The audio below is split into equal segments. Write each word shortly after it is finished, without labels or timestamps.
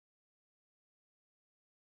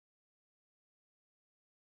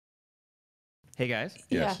Hey guys,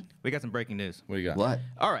 Yes. we got some breaking news. What do you got? What?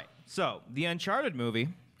 All right, so the Uncharted movie.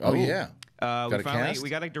 Oh, yeah. We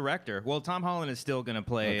got a director. Well, Tom Holland is still going to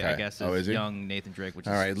play, Okay. I guess, Oh, as is he? young Nathan Drake, which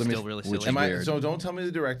All right, is let me. still really silly. weird. So don't tell me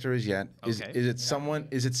the director is yet. Is Okay. it someone?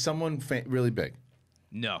 Is it someone really big?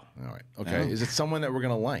 No. All right. Okay. Oh. Is it someone that we're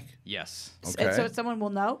gonna like? Yes. Okay. So someone will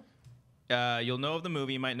know. You'll know of the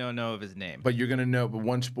movie. You might not know of his name. But you're gonna know. But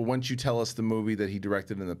once you tell us the movie that he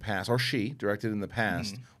directed in the past, or she directed in the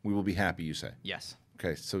past, we will be happy. You say. Yes.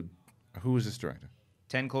 Okay. So, who is this director?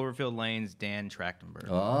 10 Cloverfield Lane's Dan Trachtenberg.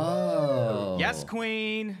 Oh. Yes,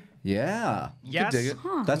 Queen. Yeah. Yes. dig it.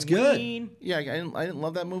 That's good. Queen. Yeah, I didn't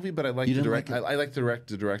love that movie, but I like You the didn't direct. like it? I like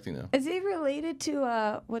the directing though. Is he related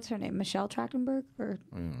to what's her name, Michelle Trachtenberg, or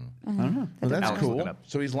I don't know. Well, that's Alex, look cool. it up.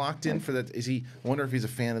 So he's locked in for that. Is he? I wonder if he's a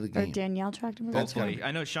fan of the or game. Danielle Trachtenberg? That's Hopefully. gotta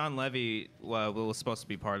I know Sean Levy was supposed to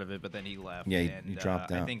be part of it, but then he left. Yeah, he and,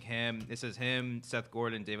 dropped I out. think it says him, Seth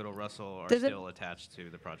Gordon, David O. Russell are Does it- still attached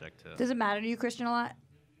to the project. Does it matter to you, Christian, a lot?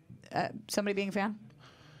 Somebody being a fan?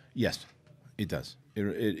 Yes, it does.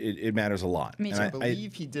 It matters a lot. Me And too. I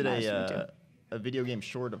believe he did Nice, me too. a video game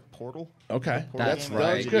short of Portal. Okay, Portal That's game,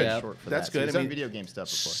 right. he did good. a Yep. short for That's that. good. So he's I done mean, video game stuff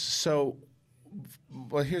before. So,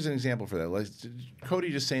 well, here's an example for that. Like, Cody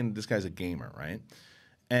just saying that this guy's a gamer, right?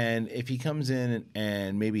 And if he comes in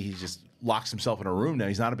and maybe he just locks himself in a room now,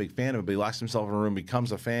 he's not a big fan of it, but he locks himself in a room,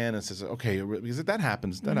 becomes a fan, and says, okay, because that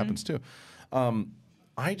happens. That happens too.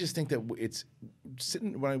 I just think that it's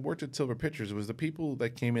sitting when I worked at Silver Pictures, it was the people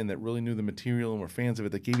that came in that really knew the material and were fans of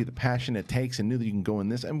it, that gave you the passion it takes and knew that you can go in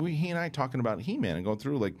this. And he and I talking about He-Man and going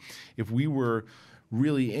through, like, if we were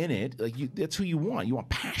really in it, like, that's who you want. You want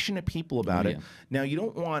passionate people about it. Now, you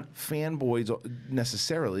don't want fanboys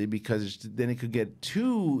necessarily, because then it could get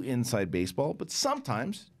too inside baseball, but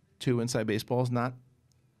sometimes too inside baseball is not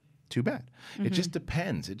too bad. It just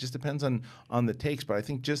depends. It just depends on the takes. But I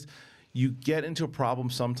think just you get into a problem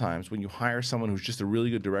sometimes when you hire someone who's just a really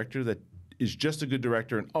good director that is just a good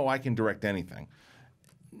director and, oh, I can direct anything.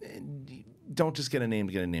 Don't just get a name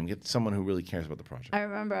to get a name. Get someone who really cares about the project. I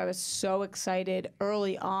remember I was so excited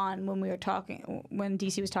early on when when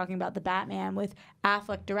DC was talking about the Batman, with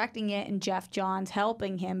Affleck directing it and Jeff Johns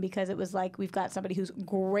helping him, because it was like, we've got somebody who's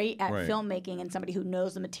great at Right. filmmaking and somebody who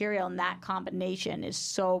knows the material, and that combination is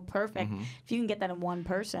so perfect. If you can get that in one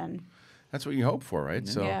person. That's what you hope for, right?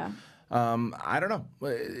 So, Yeah. I don't know.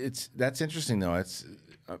 That's interesting though. It's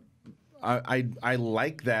I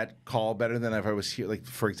like that call better than if I was here. Like,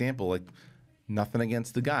 for example, like, nothing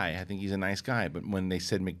against the guy. I think he's a nice guy. But when they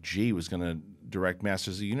said McG was going to direct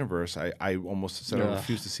Masters of the Universe, I almost said I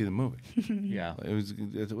refused to see the movie. Yeah.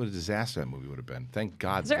 What a disaster that movie would have been. Thank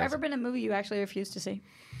God. Has there ever been a movie you actually refused to see?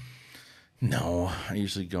 No, I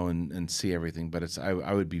usually go and see everything, but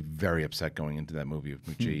I would be very upset going into that movie if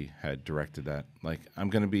McG had directed that. Like, I'm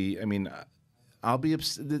gonna be. I mean, I'll be.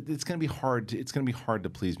 It's gonna be hard. It's gonna be hard to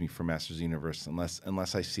please me for Masters of the Universe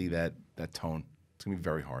unless I see that tone. It's gonna be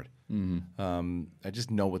very hard. I just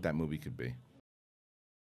know what that movie could be.